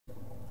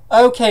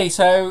Okay,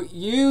 so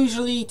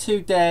usually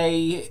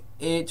today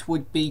it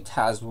would be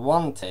Taz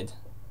Wanted,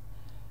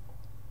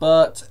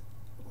 but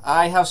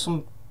I have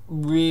some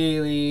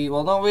really,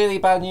 well, not really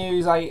bad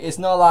news. It's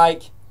not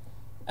like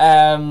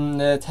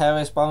the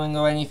terrorist bombing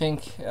or anything.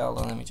 Hold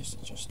on, let me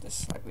just adjust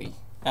this slightly.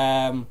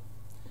 But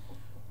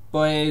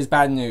it is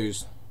bad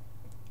news.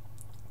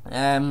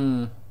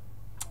 My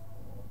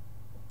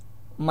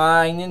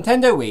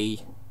Nintendo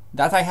Wii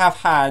that I have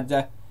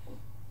had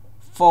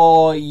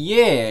for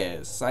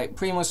years, like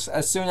pretty much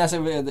as soon as it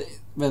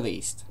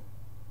released,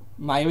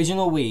 my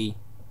original Wii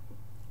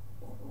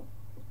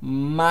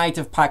might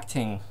have packed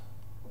in.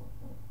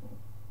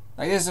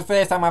 Like, this is the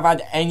first time I've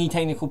had any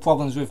technical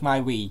problems with my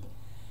Wii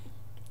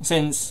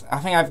since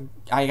I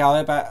got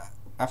it about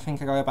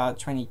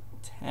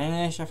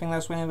 2010ish. I think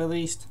that's when it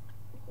released.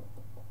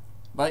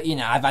 But you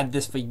know, I've had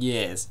this for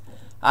years.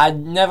 I'd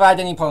never had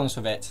any problems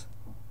with it,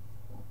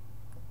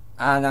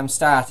 and I'm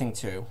starting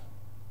to.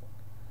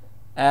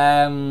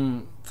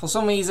 For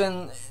some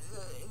reason,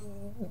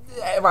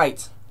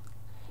 right,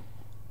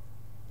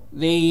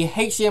 the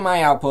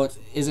HDMI output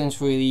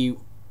isn't really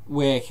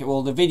working.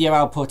 Well, the video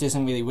output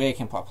isn't really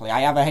working properly.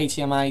 I have a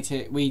HDMI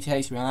to Wii to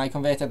HDMI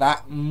converter.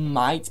 That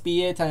might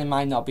be it, and it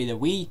might not be the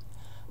Wii.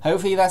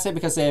 Hopefully that's it,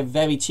 because they're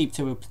very cheap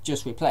to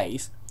just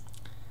replace.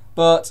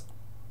 But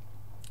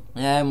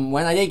when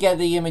I did get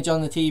the image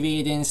on the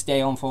TV, it didn't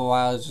stay on for a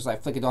while. It just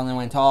like flickered on and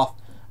went off,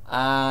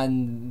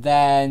 and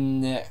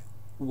then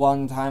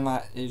one time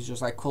it was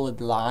just like coloured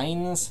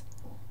lines.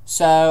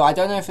 So I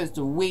don't know if it's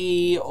the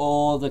Wii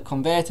or the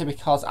converter,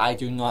 because I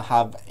do not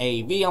have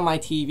a Wii on my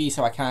TV,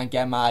 so I can't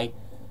get my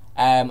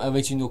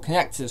original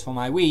connectors for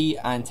my Wii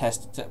and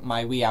test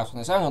my Wii out on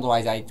its own.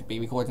 Otherwise I'd be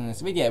recording this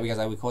video, because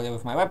I record it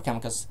with my webcam,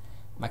 because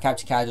my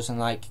capture card doesn't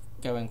like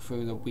going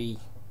through the Wii,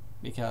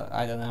 because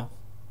I don't know.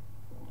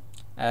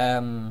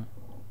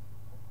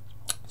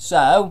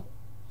 So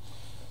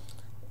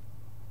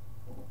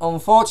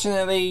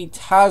unfortunately,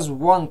 Taz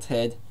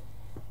Wanted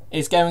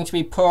is going to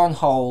be put on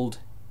hold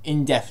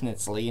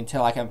indefinitely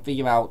until I can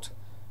figure out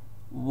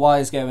what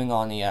is going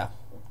on here.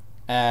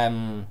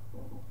 I'll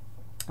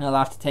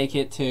have to take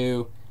it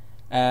to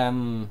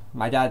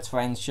my dad's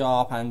friend's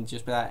shop and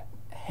just be like,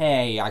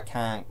 hey, I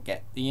can't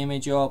get the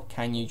image up,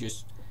 can you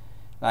just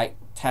like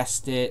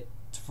test it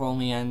for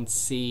me and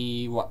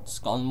see what's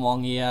gone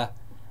wrong here?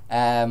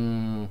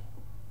 And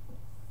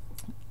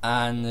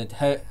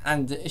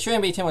it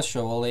shouldn't be too much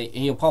trouble.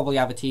 He'll probably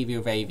have a TV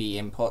with AV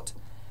input,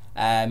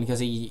 because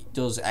he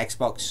does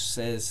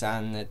Xboxes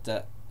and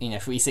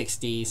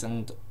 360s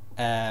and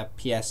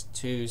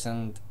PS2s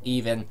and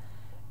even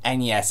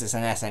NESs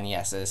and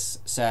SNESs.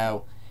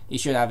 So he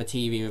should have a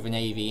TV with an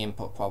AV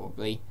input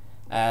probably.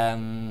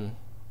 So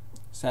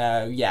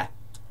yeah,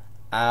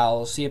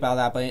 I'll see about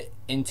that. But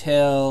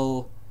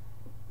until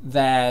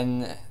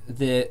then,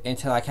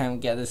 until I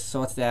can get this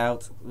sorted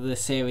out, the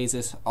series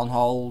is on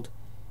hold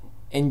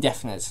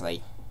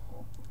indefinitely.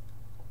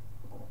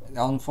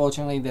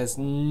 Unfortunately, there's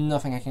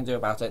nothing I can do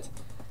about it.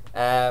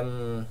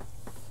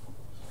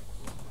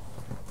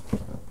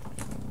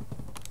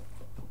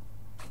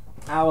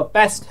 Our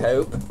best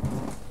hope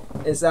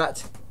is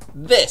that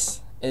this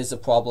is the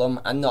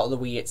problem and not the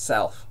Wii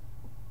itself.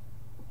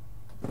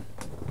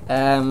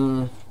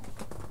 But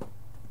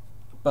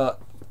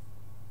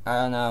I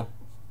don't know.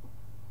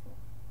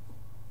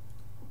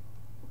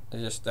 I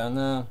just don't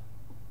know.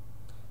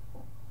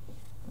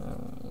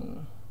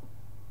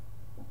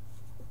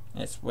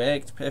 It's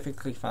worked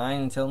perfectly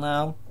fine until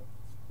now.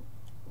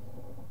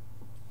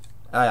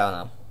 I don't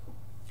know.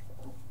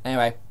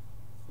 Anyway,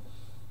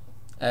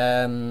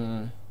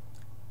 the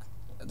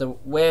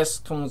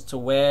worst comes to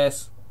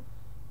worst,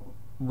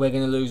 we're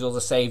going to lose all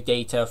the save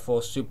data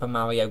for Super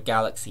Mario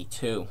Galaxy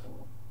 2.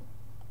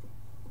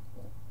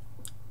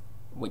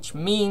 Which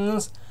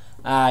means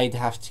I'd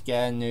have to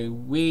get a new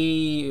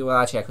Wii. Well,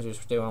 actually I could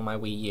just do it on my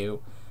Wii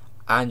U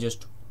and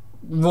just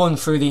run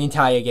through the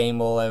entire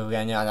game all over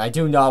again, and I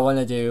do not want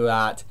to do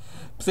that.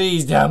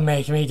 Please don't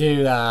make me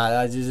do that.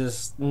 I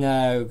just,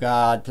 no,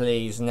 God,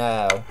 please,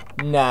 no,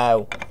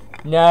 no,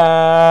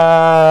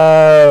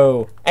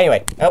 no.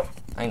 Anyway, oh,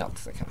 I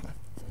knocked the camera.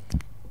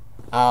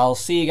 I'll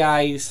see you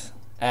guys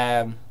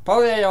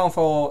probably later on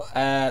for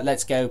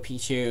Let's Go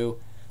Pichu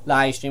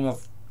live stream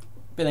of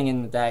filling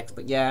in the decks.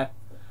 But yeah,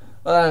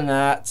 other than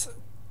that,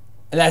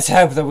 let's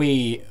hope the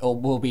Wii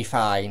will be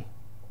fine.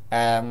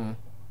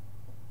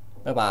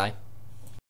 Bye-bye.